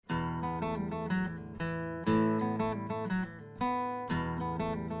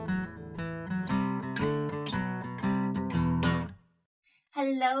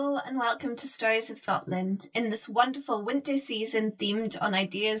Hello and welcome to Stories of Scotland in this wonderful winter season themed on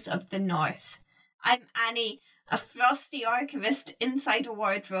ideas of the North. I'm Annie, a frosty archivist inside a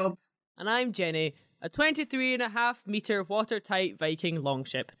wardrobe. And I'm Jenny, a 23.5-metre watertight Viking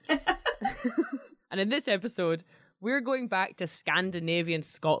longship. And in this episode, we're going back to Scandinavian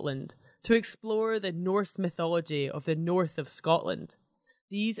Scotland to explore the Norse mythology of the north of Scotland.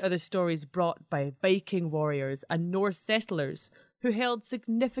 These are the stories brought by Viking warriors and Norse settlers who held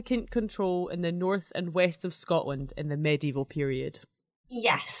significant control in the north and west of Scotland in the medieval period.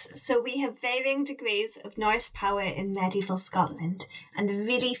 Yes, so we have varying degrees of Norse power in medieval Scotland, and the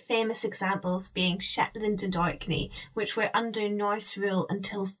really famous examples being Shetland and Orkney, which were under Norse rule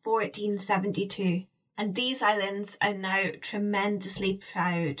until 1472. And these islands are now tremendously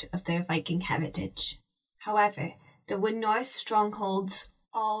proud of their Viking heritage. However, there were Norse strongholds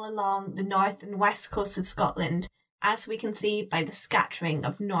all along the north and west coast of Scotland, as we can see by the scattering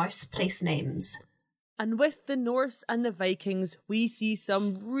of Norse place names. And with the Norse and the Vikings, we see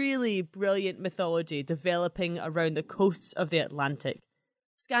some really brilliant mythology developing around the coasts of the Atlantic.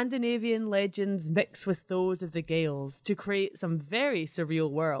 Scandinavian legends mix with those of the Gaels to create some very surreal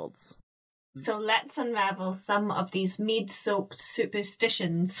worlds. So let's unravel some of these mead-soaked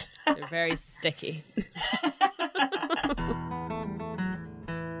superstitions. They're very sticky.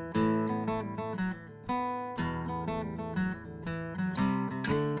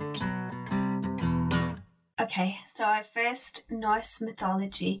 Okay, so our first Norse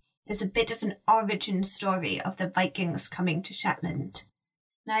mythology is a bit of an origin story of the Vikings coming to Shetland.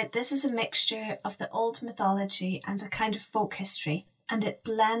 Now, this is a mixture of the old mythology and a kind of folk history, and it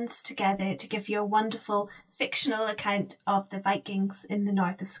blends together to give you a wonderful fictional account of the Vikings in the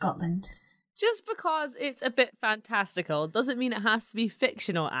north of Scotland. Just because it's a bit fantastical doesn't mean it has to be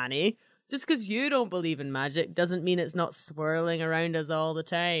fictional, Annie. Just because you don't believe in magic doesn't mean it's not swirling around us all the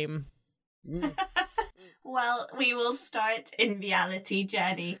time. Well, we will start in reality,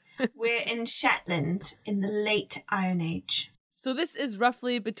 Jenny. We're in Shetland in the late Iron Age. So this is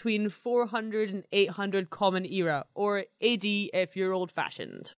roughly between 400 and 800 Common Era, or AD if you're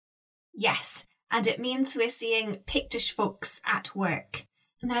old-fashioned. Yes, and it means we're seeing Pictish folks at work.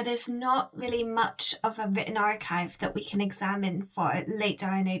 Now, there's not really much of a written archive that we can examine for late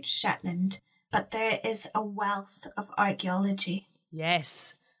Iron Age Shetland, but there is a wealth of archaeology.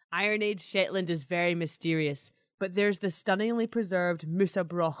 Yes. Iron Age Shetland is very mysterious, but there's the stunningly preserved Musa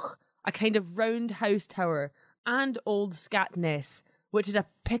Broch, a kind of round house tower, and Old Scatness, which is a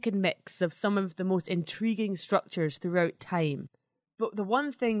pick and mix of some of the most intriguing structures throughout time. But the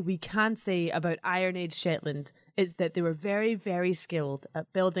one thing we can say about Iron Age Shetland is that they were very, very skilled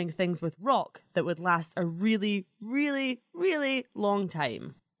at building things with rock that would last a really, really, really long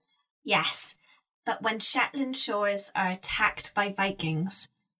time. Yes, but when Shetland shores are attacked by Vikings,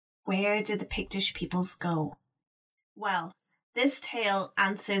 where do the Pictish peoples go? Well, this tale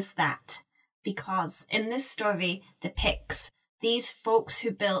answers that, because in this story, the Picts, these folks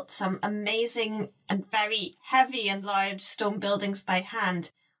who built some amazing and very heavy and large stone buildings by hand,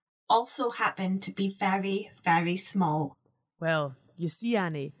 also happen to be very, very small. Well, you see,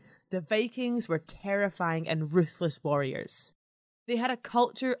 Annie, the Vikings were terrifying and ruthless warriors. They had a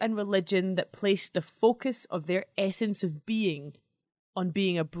culture and religion that placed the focus of their essence of being on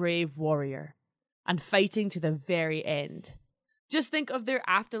being a brave warrior and fighting to the very end. Just think of their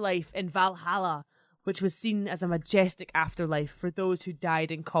afterlife in Valhalla, which was seen as a majestic afterlife for those who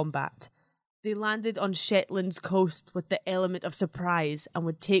died in combat. They landed on Shetland's coast with the element of surprise and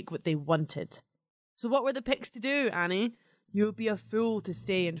would take what they wanted. So what were the Picts to do, Annie? You would be a fool to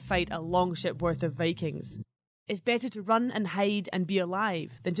stay and fight a longship worth of Vikings. It's better to run and hide and be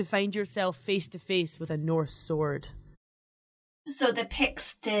alive than to find yourself face to face with a Norse sword. So the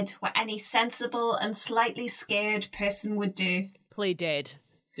Picts did what any sensible and slightly scared person would do. Play dead.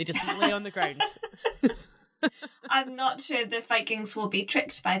 They just lay on the ground. I'm not sure the Vikings will be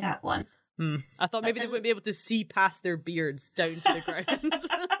tricked by that one. I thought maybe they wouldn't be able to see past their beards down to the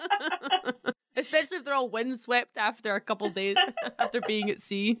ground. Especially if they're all windswept after a couple days after being at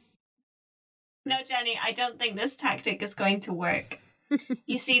sea. No, Jenny, I don't think this tactic is going to work.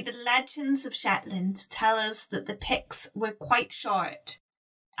 You see, the legends of Shetland tell us that the Picts were quite short.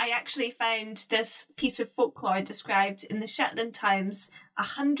 I actually found this piece of folklore described in the Shetland Times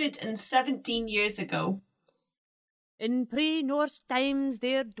 117 years ago. In pre-Norse times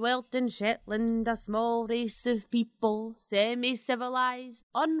there dwelt in Shetland a small race of people, semi-civilized,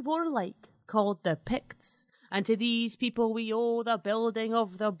 unwarlike, called the Picts. And to these people we owe the building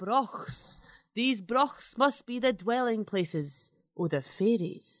of the brochs. These brochs must be the dwelling places, or the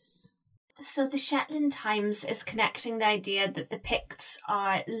fairies. So the Shetland Times is connecting the idea that the Picts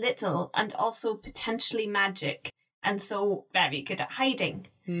are little and also potentially magic, and so very good at hiding.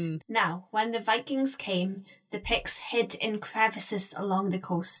 Now, when the Vikings came, the Picts hid in crevices along the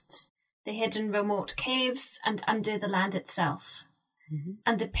coasts. They hid in remote caves and under the land itself.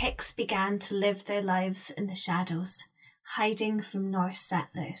 And the Picts began to live their lives in the shadows, hiding from Norse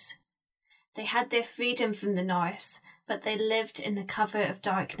settlers. They had their freedom from the Norse, but they lived in the cover of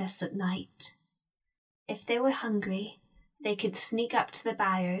darkness at night. If they were hungry, they could sneak up to the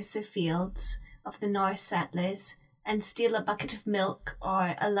byres or fields of the Norse settlers and steal a bucket of milk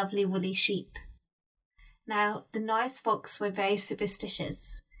or a lovely woolly sheep. Now, the Norse folks were very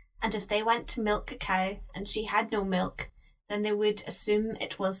superstitious, and if they went to milk a cow and she had no milk, then they would assume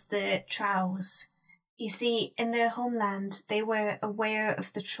it was the Trolls. You see, in their homeland, they were aware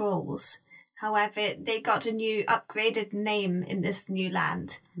of the trolls. However, they got a new upgraded name in this new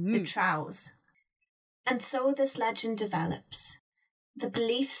land, the Trolls. And so this legend develops. The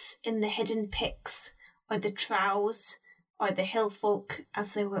beliefs in the hidden Picts, or the Trolls, or the hill folk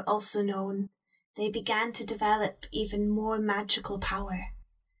as they were also known, they began to develop even more magical power.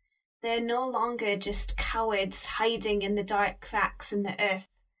 They're no longer just cowards hiding in the dark cracks in the earth.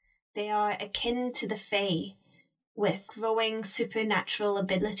 They are akin to the Fae, with growing supernatural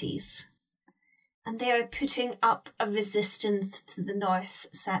abilities. And they are putting up a resistance to the Norse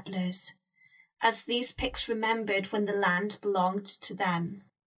settlers, as these Picts remembered when the land belonged to them.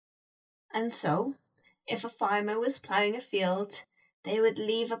 And so, if a farmer was ploughing a field, they would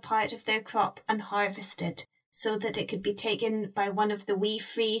leave a part of their crop unharvested so that it could be taken by one of the wee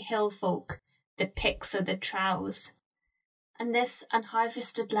free hill folk, the Picts or the Trolls. And this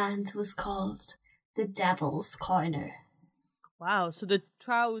unharvested land was called the Devil's Corner. Wow, so the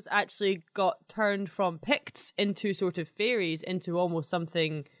Trolls actually got turned from Picts into sort of fairies, into almost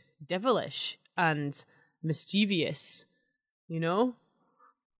something devilish and mischievous, you know?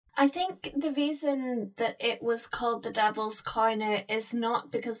 I think the reason that it was called the Devil's Corner is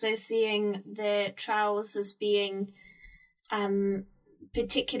not because they're seeing the Trolls as being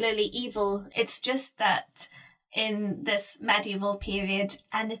particularly evil. It's just that in this medieval period,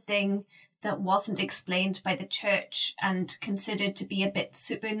 anything that wasn't explained by the church and considered to be a bit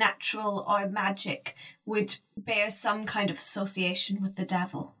supernatural or magic would bear some kind of association with the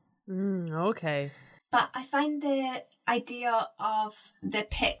devil. Okay. But I find the idea of the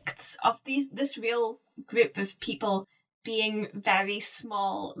Picts, of this real group of people being very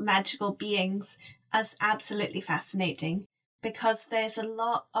small magical beings, as absolutely fascinating, because there's a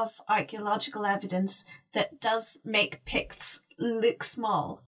lot of archaeological evidence that does make Picts look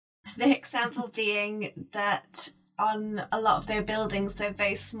small. The example being that on a lot of their buildings, they're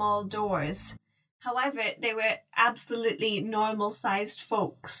very small doors. However, they were absolutely normal-sized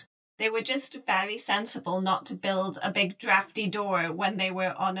folks. They were just very sensible not to build a big drafty door when they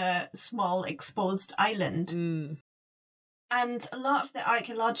were on a small exposed island. And a lot of the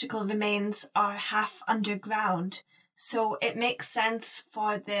archaeological remains are half underground, so it makes sense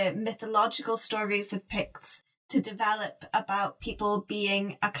for the mythological stories of Picts to develop about people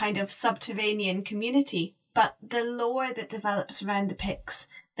being a kind of subterranean community. But the lore that develops around the Picts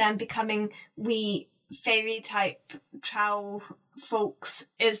then becoming wee fairy type troll folks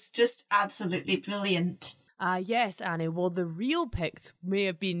is just absolutely brilliant. Yes, Annie. Well, the real Picts may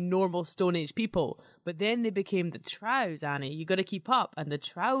have been normal Stone Age people, but then they became the Trolls, Annie. You got to keep up, and the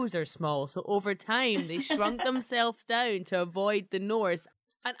Trolls are small, so over time they shrunk themselves down to avoid the Norse.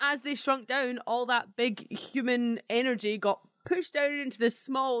 And as they shrunk down, all that big human energy got pushed down into this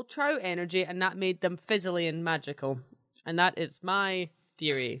small trout energy, and that made them fizzly and magical. And that is my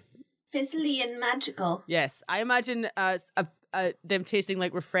theory. Fizzly and magical? Yes, I imagine them tasting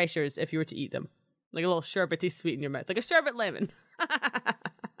like refreshers if you were to eat them. Like a little sherbety sweet in your mouth. Like a sherbet lemon.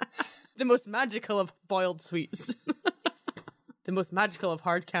 The most magical of boiled sweets. The most magical of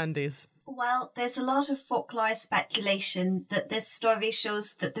hard candies. Well, there's a lot of folklore speculation that this story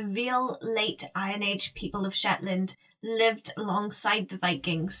shows that the real late Iron Age people of Shetland lived alongside the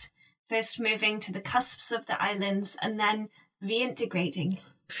Vikings, first moving to the cusps of the islands and then reintegrating.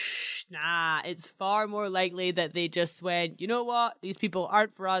 Nah, it's far more likely that they just went, you know what, these people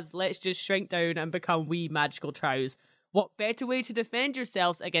aren't for us, let's just shrink down and become wee magical Trolls. What better way to defend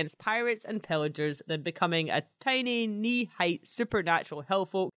yourselves against pirates and pillagers than becoming a tiny, knee-height, supernatural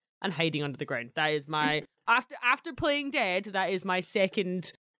hillfolk and hiding under the ground? That is my after playing dead. That is my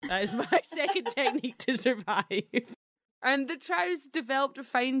second technique to survive. And the Trolls developed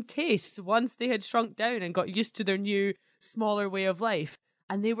refined tastes once they had shrunk down and got used to their new, smaller way of life.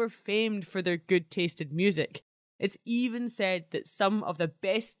 And they were famed for their good-tasted music. It's even said that some of the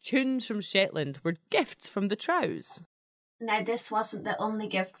best tunes from Shetland were gifts from the Trows. Now, this wasn't the only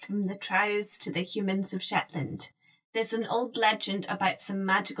gift from the Trows to the humans of Shetland. There's an old legend about some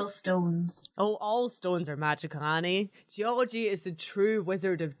magical stones. Oh, all stones are magical, Annie. Geology is the true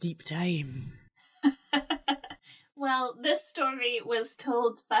wizard of deep time. Well, this story was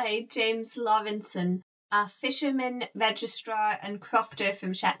told by James Lawrenson, a fisherman, registrar and crofter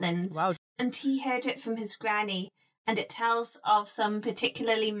from Shetland. Wow. And he heard it from his granny, and it tells of some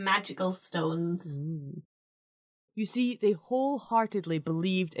particularly magical stones. You see, they wholeheartedly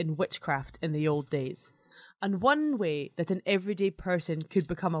believed in witchcraft in the old days. And one way that an everyday person could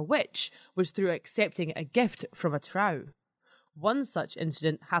become a witch was through accepting a gift from a trow. One such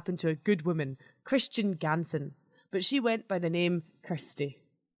incident happened to a good woman, Christian Ganson, but she went by the name Kirsty.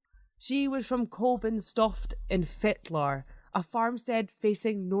 She was from Colbinstoft in Fetlar, a farmstead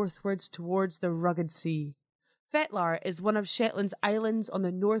facing northwards towards the rugged sea. Fetlar is one of Shetland's islands on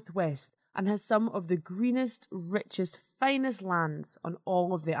the northwest and has some of the greenest, richest, finest lands on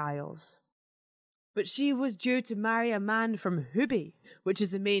all of the isles. But she was due to marry a man from Huby, which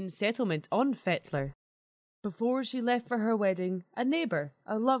is the main settlement on Fetlar. Before she left for her wedding, a neighbour,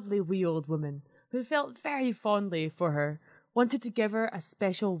 a lovely wee old woman, who felt very fondly for her, wanted to give her a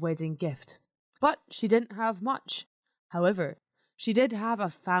special wedding gift. But she didn't have much. However, she did have a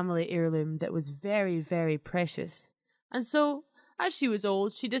family heirloom that was very, very precious. And so, as she was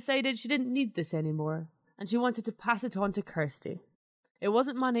old, she decided she didn't need this anymore, and she wanted to pass it on to Kirsty. It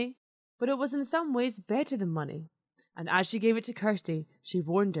wasn't money, but it was in some ways better than money. And as she gave it to Kirsty, she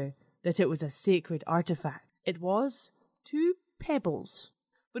warned her that it was a sacred artifact. It was 2 pebbles.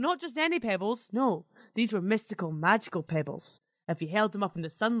 But not just any pebbles, no. These were mystical, magical pebbles. If you held them up in the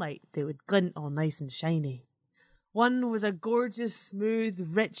sunlight, they would glint all nice and shiny. One was a gorgeous,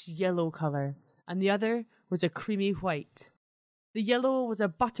 smooth, rich yellow colour, and the other was a creamy white. The yellow was a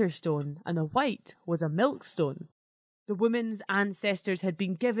butterstone, and the white was a milkstone. The woman's ancestors had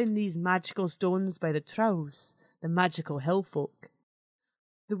been given these magical stones by the Trows, the magical hill folk.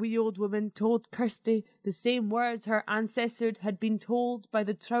 The wee old woman told Kirsty the same words her ancestors had been told by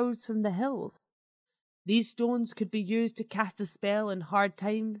the Trows from the hills. These stones could be used to cast a spell in hard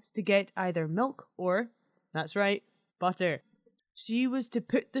times to get either milk or, that's right, butter. She was to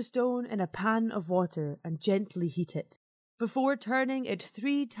put the stone in a pan of water and gently heat it, before turning it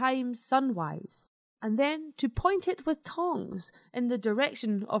 3 times sunwise, and then to point it with tongs in the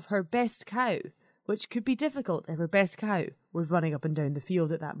direction of her best cow, which could be difficult if her best cow was running up and down the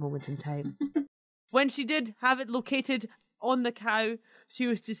field at that moment in time. When she did have it located on the cow, she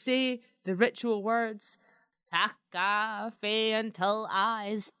was to say the ritual words, "Tak fe until I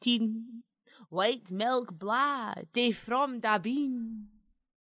is 10, white milk blah, day from da bean."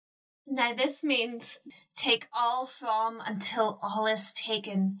 Now this means take all from until all is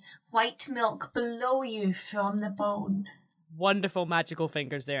taken, white milk below you from the bone. Wonderful magical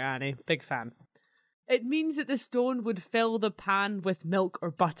fingers there, Annie. Big fan. It means that the stone would fill the pan with milk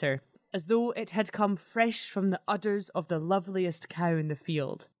or butter, as though it had come fresh from the udders of the loveliest cow in the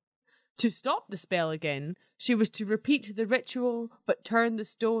field. To stop the spell again, she was to repeat the ritual, but turn the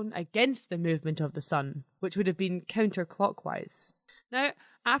stone against the movement of the sun, which would have been counterclockwise. Now,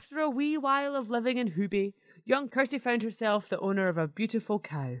 after a wee while of living in Huby, young Kirsty found herself the owner of a beautiful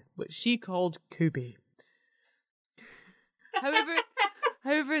cow, which she called Kubi.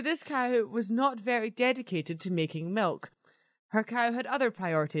 However, this cow was not very dedicated to making milk. Her cow had other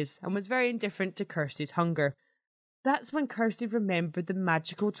priorities and was very indifferent to Kirsty's hunger. That's when Kirsty remembered the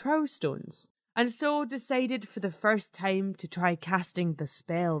magical trow stones, and so decided for the first time to try casting the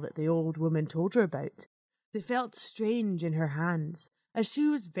spell that the old woman told her about. They felt strange in her hands, as she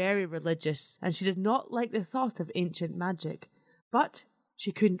was very religious and she did not like the thought of ancient magic, but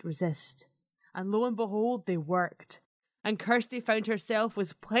she couldn't resist. And lo and behold, they worked. And Kirsty found herself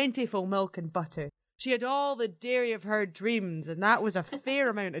with plentiful milk and butter. She had all the dairy of her dreams, and that was a fair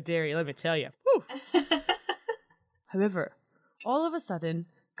amount of dairy, let me tell you. However, all of a sudden,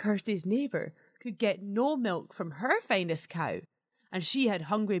 Kirsty's neighbour could get no milk from her finest cow, and she had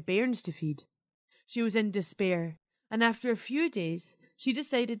hungry bairns to feed. She was in despair, and after a few days, she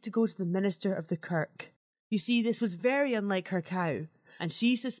decided to go to the minister of the kirk. You see, this was very unlike her cow, and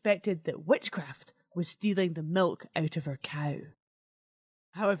she suspected that witchcraft was stealing the milk out of her cow.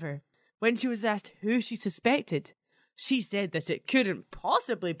 However, when she was asked who she suspected, she said that it couldn't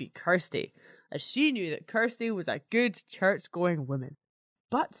possibly be Kirsty, as she knew that Kirsty was a good church-going woman.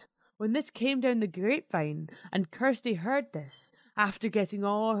 But when this came down the grapevine, and Kirsty heard this, after getting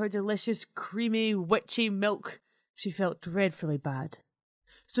all her delicious, creamy, witchy milk, she felt dreadfully bad.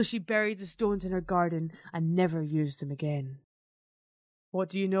 so she buried the stones in her garden and never used them again. What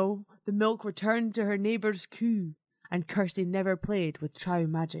do you know? The milk returned to her neighbour's coo, and Kirsty never played with Trow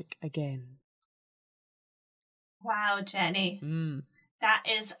magic again. Wow, Jenny. That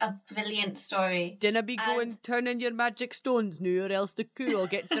is a brilliant story. Dinna be going turning your magic stones now, or else the coo will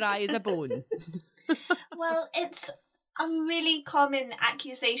get dry as a bone. Well, it's a really common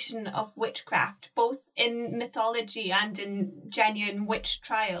accusation of witchcraft, both in mythology and in genuine witch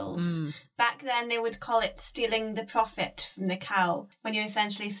trials. Back then, they would call it stealing the profit from the cow, when you're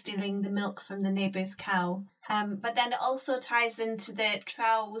essentially stealing the milk from the neighbour's cow. But then it also ties into the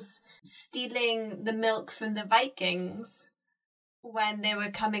Trows stealing the milk from the Vikings when they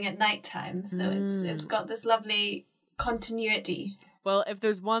were coming at night time. So it's got this lovely continuity. Well, if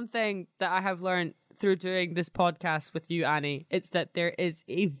there's one thing that I have learned through doing this podcast with you, Annie, it's that there is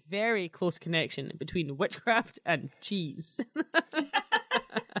a very close connection between witchcraft and cheese.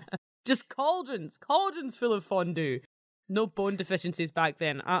 Just cauldrons full of fondue. No bone deficiencies back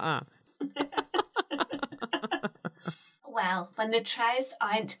then. Well, when the Trows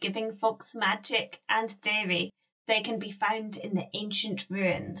aren't giving folks magic and dairy, they can be found in the ancient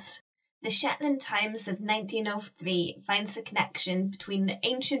ruins. The Shetland Times of 1903 finds a connection between the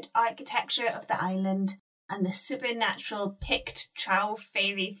ancient architecture of the island and the supernatural Pict Trow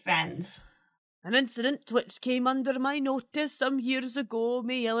fairy friends. An incident which came under my notice some years ago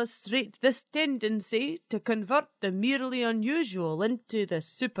may illustrate this tendency to convert the merely unusual into the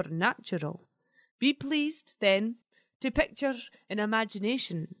supernatural. Be pleased, then, to picture in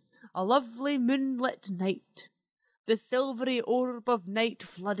imagination a lovely moonlit night, the silvery orb of night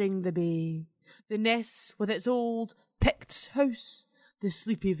flooding the bay, the Ness with its old Pict's house, the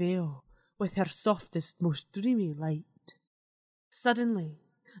sleepy vale with her softest, most dreamy light. Suddenly,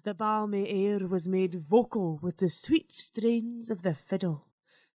 the balmy air was made vocal with the sweet strains of the fiddle.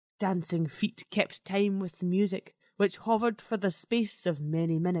 Dancing feet kept time with the music, which hovered for the space of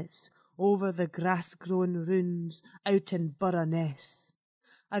many minutes over the grass-grown ruins out in Burgh Ness.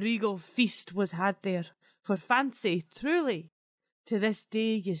 A regal feast was had there, for fancy, truly. To this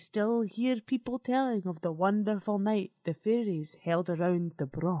day you still hear people telling of the wonderful night the fairies held around the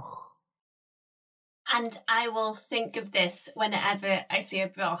broch. And I will think of this whenever I see a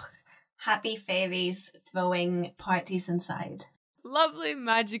broch. Happy fairies throwing parties inside. Lovely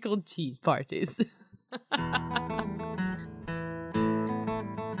magical cheese parties.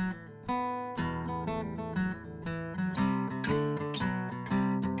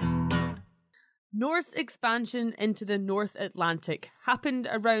 Norse expansion into the North Atlantic happened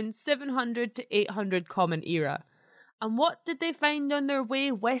around 700 to 800 Common Era. And what did they find on their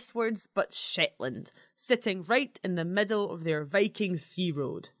way westwards but Shetland, sitting right in the middle of their Viking sea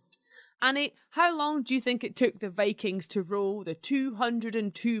road? Annie, how long do you think it took the Vikings to row the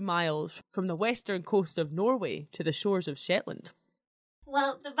 202 miles from the western coast of Norway to the shores of Shetland?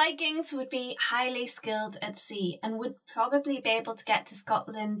 Well, the Vikings would be highly skilled at sea and would probably be able to get to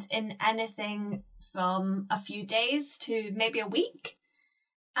Scotland in anything from a few days to maybe a week.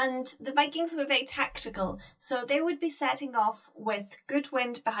 And the Vikings were very tactical, so they would be setting off with good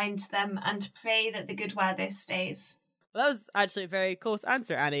wind behind them and pray that the good weather stays. Well, that was actually a very close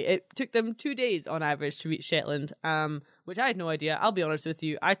answer, Annie. It took them 2 days on average to reach Shetland, which I had no idea. I'll be honest with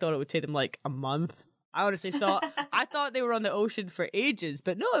you, I thought it would take them like a month. I honestly thought they were on the ocean for ages,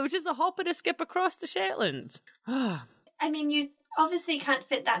 but no, it was just a hop and a skip across to Shetland. I mean, you obviously can't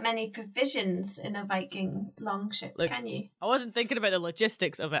fit that many provisions in a Viking longship, can you? I wasn't thinking about the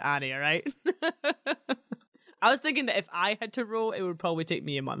logistics of it, Annie, all right? I was thinking that if I had to row, it would probably take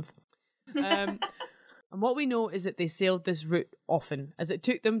me a month. And what we know is that they sailed this route often, as it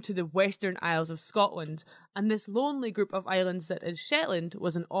took them to the Western Isles of Scotland, and this lonely group of islands that is Shetland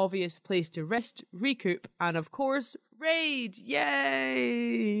was an obvious place to rest, recoup, and of course, raid!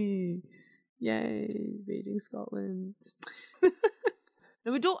 Yay! Yay, raiding Scotland.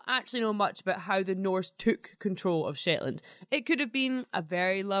 Now, we don't actually know much about how the Norse took control of Shetland. It could have been a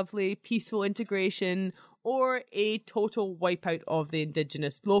very lovely, peaceful integration, or a total wipeout of the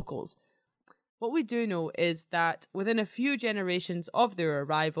indigenous locals. What we do know is that within a few generations of their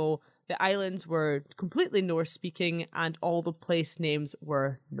arrival, the islands were completely Norse-speaking and all the place names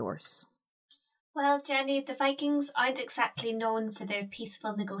were Norse. Well, Jenny, the Vikings aren't exactly known for their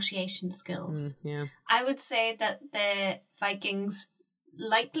peaceful negotiation skills. Yeah. I would say that the Vikings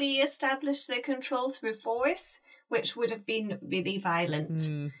likely established their control through force, which would have been really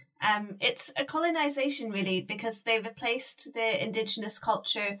violent. It's a colonisation, really, because they replaced the indigenous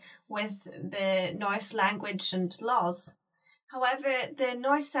culture with the Norse language and laws. However, the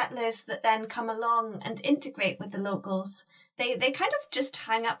Norse settlers that then come along and integrate with the locals, they kind of just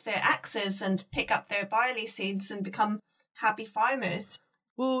hang up their axes and pick up their barley seeds and become happy farmers.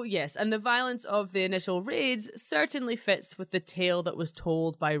 Well, yes, and the violence of the initial raids certainly fits with the tale that was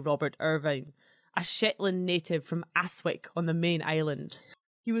told by Robert Irvine, a Shetland native from Aswick on the main island.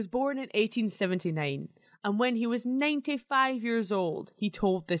 He was born in 1879, and when he was 95 years old, he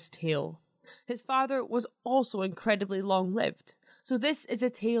told this tale. His father was also incredibly long-lived, so this is a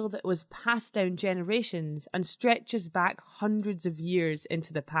tale that was passed down generations and stretches back hundreds of years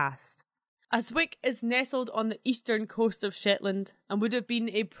into the past. Aswick is nestled on the eastern coast of Shetland and would have been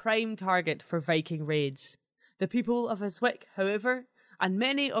a prime target for Viking raids. The people of Aswick, however, and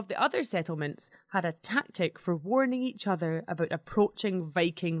many of the other settlements had a tactic for warning each other about approaching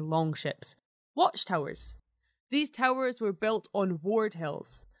Viking longships, watchtowers. These towers were built on ward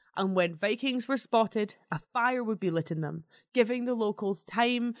hills, and when Vikings were spotted, a fire would be lit in them, giving the locals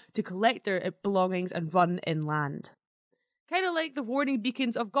time to collect their belongings and run inland. Kind of like the warning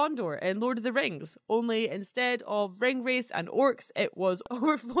beacons of Gondor in Lord of the Rings, only instead of ringwraiths and orcs, it was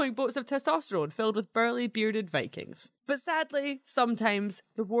overflowing boats of testosterone filled with burly, bearded Vikings. But sadly, sometimes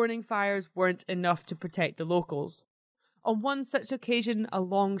the warning fires weren't enough to protect the locals. On one such occasion, a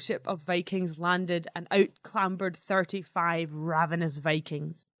longship of Vikings landed and out-clambered 35 ravenous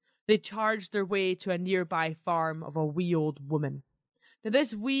Vikings. They charged their way to a nearby farm of a wee old woman. Now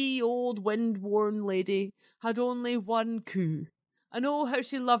this wee old wind-worn lady had only one coo, and oh how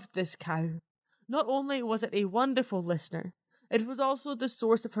she loved this cow. Not only was it a wonderful listener, it was also the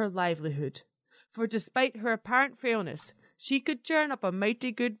source of her livelihood, for despite her apparent frailness, she could churn up a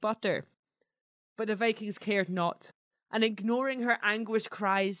mighty good butter. But the Vikings cared not, and ignoring her anguished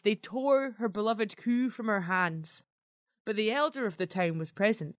cries, they tore her beloved coo from her hands. But the elder of the town was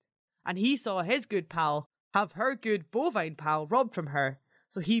present, and he saw his good pal have her good bovine pal robbed from her,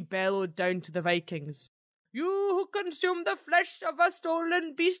 so he bellowed down to the Vikings, "You who consume the flesh of a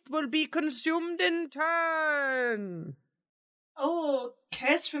stolen beast will be consumed in turn." Oh,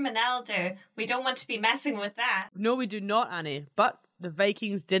 curse from an elder. We don't want to be messing with that. No, we do not, Annie, but the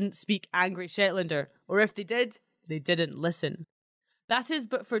Vikings didn't speak angry Shetlander, or if they did, they didn't listen. That is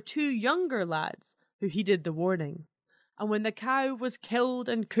but for 2 younger lads who heeded the warning. And when the cow was killed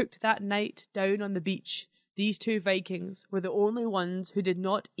and cooked that night down on the beach, these 2 Vikings were the only ones who did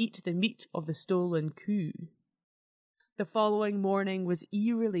not eat the meat of the stolen coo. The following morning was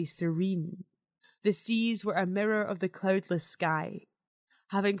eerily serene. The seas were a mirror of the cloudless sky.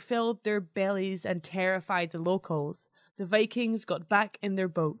 Having filled their bellies and terrified the locals, the Vikings got back in their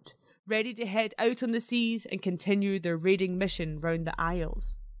boat, ready to head out on the seas and continue their raiding mission round the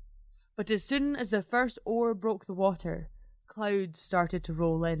Isles. But as soon as the first oar broke the water, clouds started to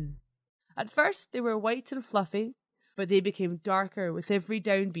roll in. At first they were white and fluffy, but they became darker with every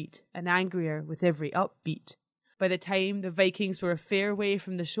downbeat and angrier with every upbeat. By the time the Vikings were a fair way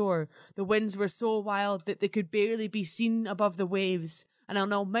from the shore, the winds were so wild that they could barely be seen above the waves, and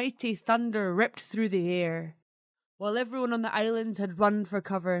an almighty thunder ripped through the air. While everyone on the islands had run for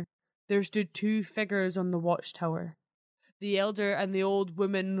cover, there stood 2 figures on the watchtower. The elder and the old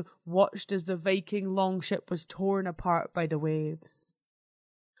woman watched as the Viking longship was torn apart by the waves.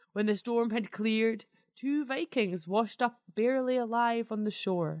 When the storm had cleared, 2 Vikings washed up barely alive on the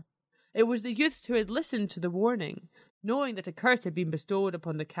shore. It was the youths who had listened to the warning, knowing that a curse had been bestowed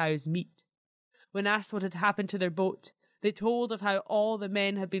upon the cow's meat. When asked what had happened to their boat, they told of how all the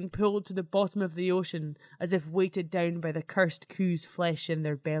men had been pulled to the bottom of the ocean as if weighted down by the cursed coo's flesh in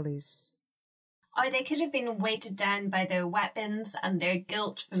their bellies. Or they could have been weighted down by their weapons and their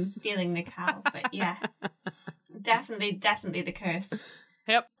guilt from stealing the cow. But yeah, definitely the curse.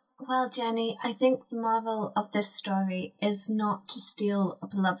 Yep. Well, Jenny, I think the moral of this story is not to steal a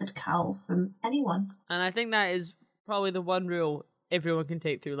beloved cow from anyone. And I think that is probably the one rule everyone can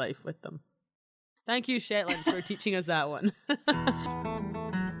take through life with them. Thank you, Shetland, for teaching us that one.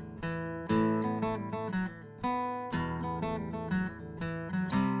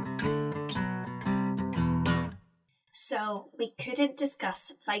 So, we couldn't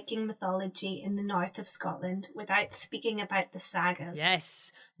discuss Viking mythology in the north of Scotland without speaking about the sagas.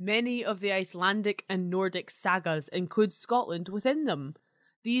 Yes, many of the Icelandic and Nordic sagas include Scotland within them.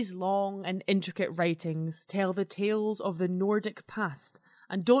 These long and intricate writings tell the tales of the Nordic past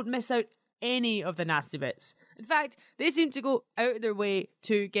and don't miss out any of the nasty bits. In fact, they seem to go out of their way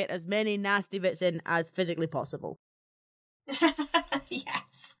to get as many nasty bits in as physically possible.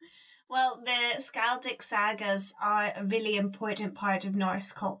 Yes. Well, the Skaldic sagas are a really important part of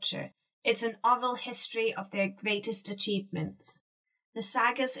Norse culture. It's an oral history of their greatest achievements. The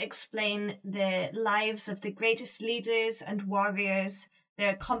sagas explain the lives of the greatest leaders and warriors,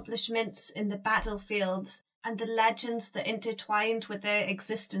 their accomplishments in the battlefields, and the legends that intertwined with their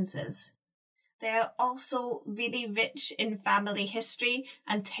existences. They are also really rich in family history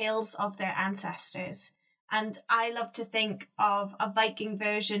and tales of their ancestors. And I love to think of a Viking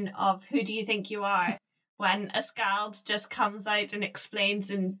version of Who Do You Think You Are? When a skald just comes out and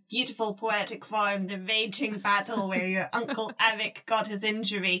explains in beautiful poetic form the raging battle where your Uncle Eric got his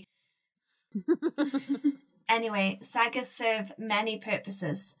injury. Anyway, sagas serve many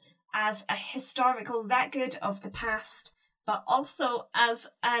purposes as a historical record of the past, but also as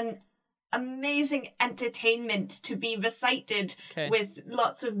an amazing entertainment to be recited with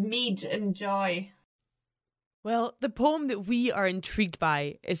lots of mead and joy. Well, the poem that we are intrigued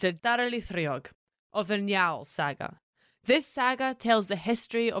by is the Darali Thriog of the Njál saga. This saga tells the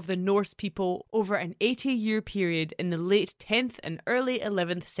history of the Norse people over an 80-year period in the late 10th and early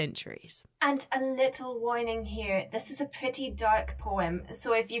 11th centuries. And a little warning here, this is a pretty dark poem,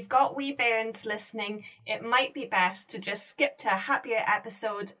 so if you've got wee bairns listening, it might be best to just skip to a happier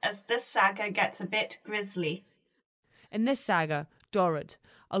episode as this saga gets a bit grisly. In this saga, Dorad,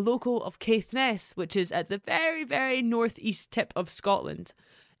 a local of Caithness, which is at the very, very northeast tip of Scotland,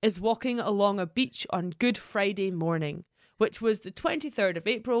 is walking along a beach on Good Friday morning, which was the 23rd of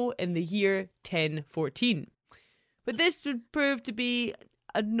April in the year 1014. But this would prove to be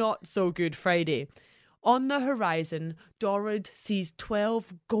a not so good Friday. On the horizon, Dorad sees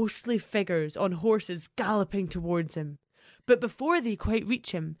 12 ghostly figures on horses galloping towards him. But before they quite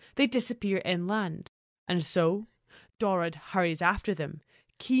reach him, they disappear inland. And so, Dorad hurries after them,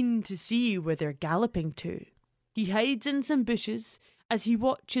 keen to see where they're galloping to. He hides in some bushes as he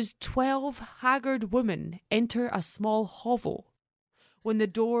watches 12 haggard women enter a small hovel. When the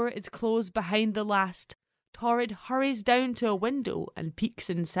door is closed behind the last, Torrid hurries down to a window and peeks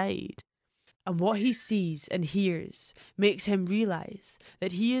inside. And what he sees and hears makes him realise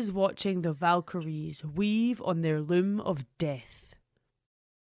that he is watching the Valkyries weave on their loom of death.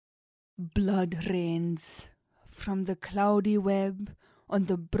 Blood rains from the cloudy web on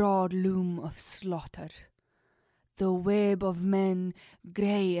the broad loom of slaughter. The web of men,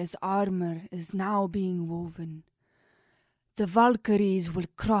 grey as armour, is now being woven. The Valkyries will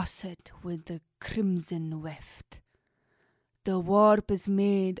cross it with the crimson weft. The warp is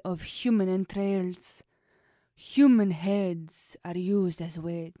made of human entrails. Human heads are used as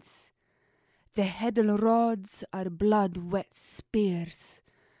weights. The heddle rods are blood-wet spears.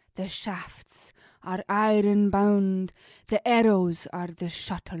 The shafts are iron-bound. The arrows are the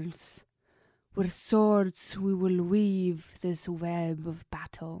shuttles. With swords we will weave this web of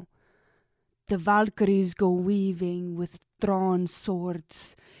battle. The Valkyries go weaving with drawn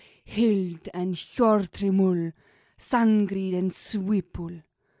swords, Hild and Hjortrimul, Sangrid and Swipul.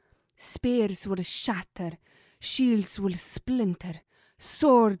 Spears will shatter, shields will splinter,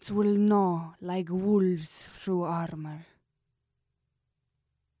 swords will gnaw like wolves through armour.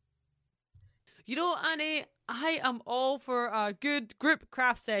 You know, Annie, I am all for a good group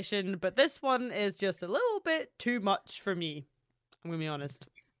craft session, but this one is just a little bit too much for me. I'm going to be honest.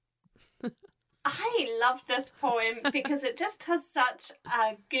 I love this poem because it just has such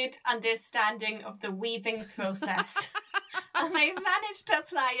a good understanding of the weaving process. And I've managed to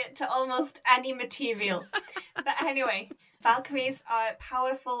apply it to almost any material. But anyway, Valkyries are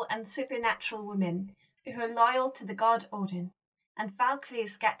powerful and supernatural women who are loyal to the god Odin. And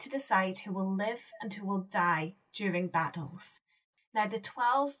Valkyries get to decide who will live and who will die during battles. Now, the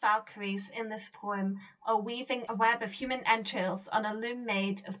 12 Valkyries in this poem are weaving a web of human entrails on a loom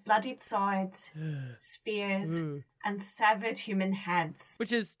made of bloodied swords, spears, and severed human heads.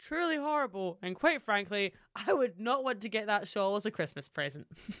 Which is truly horrible, and quite frankly, I would not want to get that shawl as a Christmas present.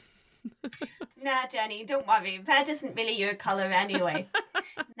 Nah, Jenny, don't worry. Red isn't really your colour anyway.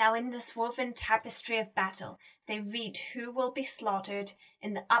 Now, in this woven tapestry of battle, they read who will be slaughtered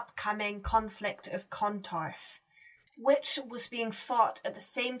in the upcoming conflict of Kontorf, which was being fought at the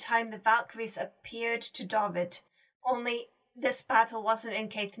same time the Valkyries appeared to Dorrid. Only this battle wasn't in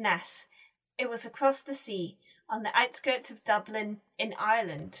Caithness. It was across the sea, on the outskirts of Dublin, in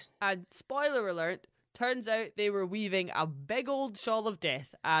Ireland. And spoiler alert, turns out they were weaving a big old shawl of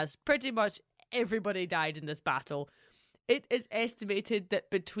death, as pretty much everybody died in this battle. It is estimated that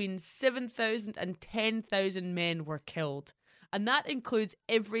between 7,000 and 10,000 men were killed, and that includes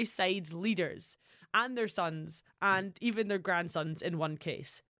every side's leaders, and their sons, and even their grandsons in one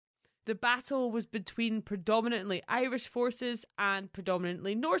case. The battle was between predominantly Irish forces and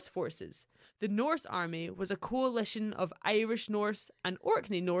predominantly Norse forces. The Norse army was a coalition of Irish Norse and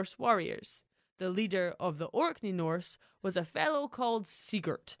Orkney Norse warriors. The leader of the Orkney Norse was a fellow called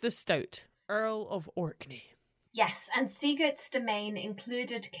Sigurd the Stout, Earl of Orkney. Yes, and Sigurd's domain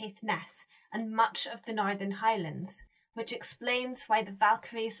included Caithness and much of the Northern Highlands, which explains why the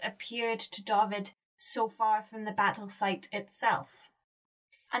Valkyries appeared to Dovid so far from the battle site itself.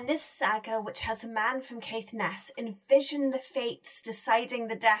 And this saga, which has a man from Caithness envision the fates deciding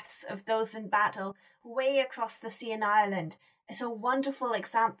the deaths of those in battle way across the sea in Ireland, is a wonderful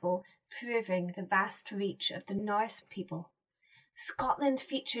example proving the vast reach of the Norse people. Scotland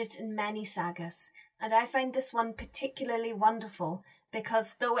features in many sagas, and I find this one particularly wonderful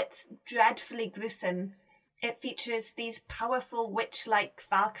because though it's dreadfully gruesome, it features these powerful witch-like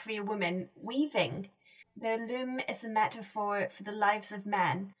Valkyrie women weaving. Their loom is a metaphor for the lives of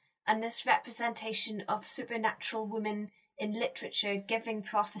men, and this representation of supernatural women in literature giving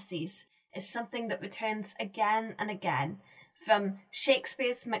prophecies is something that returns again and again, from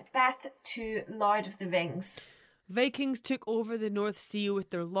Shakespeare's Macbeth to Lord of the Rings. Vikings took over the North Sea with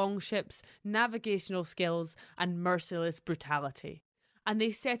their longships, navigational skills, and merciless brutality. And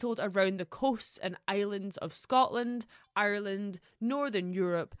they settled around the coasts and islands of Scotland, Ireland, Northern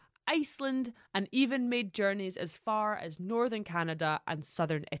Europe, Iceland, and even made journeys as far as northern Canada and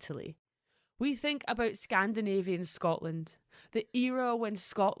southern Italy. We think about Scandinavian Scotland, the era when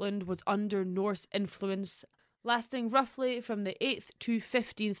Scotland was under Norse influence, lasting roughly from the 8th to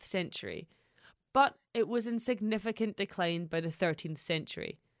 15th century. But it was in significant decline by the 13th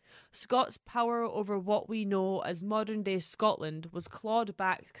century. Scots' power over what we know as modern-day Scotland was clawed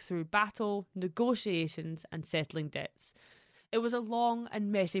back through battle, negotiations, and settling debts. It was a long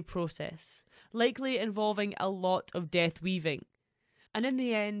and messy process, likely involving a lot of death weaving. And in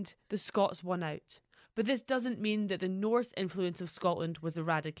the end, the Scots won out. But this doesn't mean that the Norse influence of Scotland was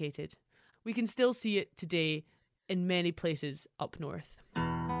eradicated. We can still see it today in many places up north.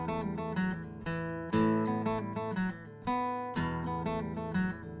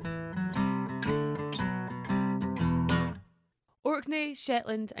 Orkney,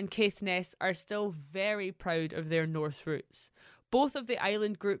 Shetland and Caithness are still very proud of their Norse roots. Both of the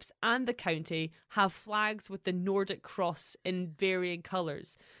island groups and the county have flags with the Nordic cross in varying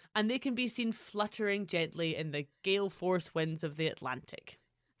colours, and they can be seen fluttering gently in the gale force winds of the Atlantic.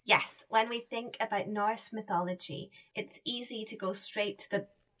 Yes, when we think about Norse mythology, it's easy to go straight to the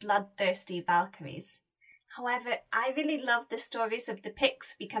bloodthirsty Valkyries. However, I really love the stories of the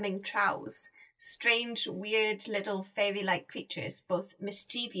Picts becoming Trows, strange, weird little fairy-like creatures, both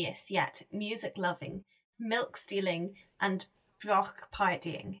mischievous yet music-loving, milk-stealing and broch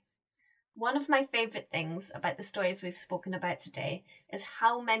partying. One of my favourite things about the stories we've spoken about today is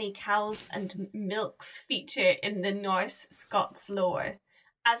how many cows and milks feature in the Norse Scots lore,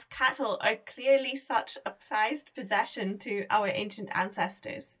 as cattle are clearly such a prized possession to our ancient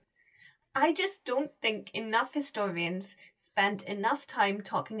ancestors. I just don't think enough historians spend enough time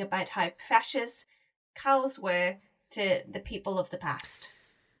talking about how precious cows were to the people of the past.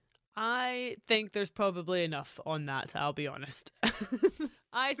 I think there's probably enough on that, I'll be honest.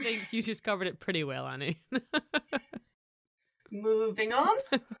 I think you just covered it pretty well, Annie. Moving on.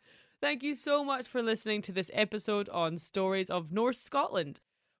 Thank you so much for listening to this episode on Stories of Norse Scotland.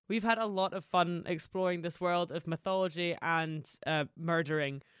 We've had a lot of fun exploring this world of mythology and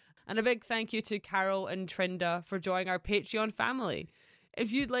murdering. And a big thank you to Carol and Trinda for joining our Patreon family.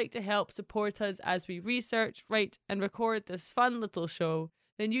 If you'd like to help support us as we research, write and record this fun little show,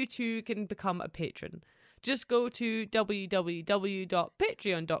 then you too can become a patron. Just go to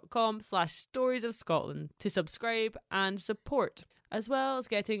www.patreon.com/storiesofscotland to subscribe and support, as well as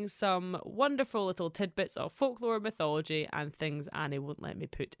getting some wonderful little tidbits of folklore, mythology and things Annie won't let me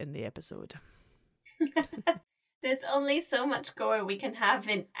put in the episode. There's only so much gore we can have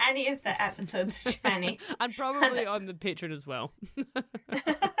in any of the episodes, Jenny. And probably on the Patreon as well.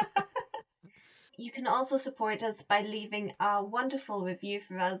 You can also support us by leaving a wonderful review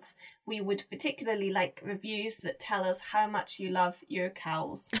for us. We would particularly like reviews that tell us how much you love your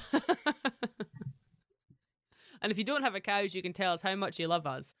cows. And if you don't have a cows, you can tell us how much you love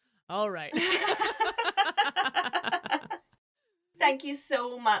us. All right. Thank you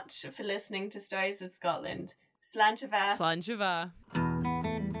so much for listening to Stories of Scotland. Slán Siva. Slán Siva.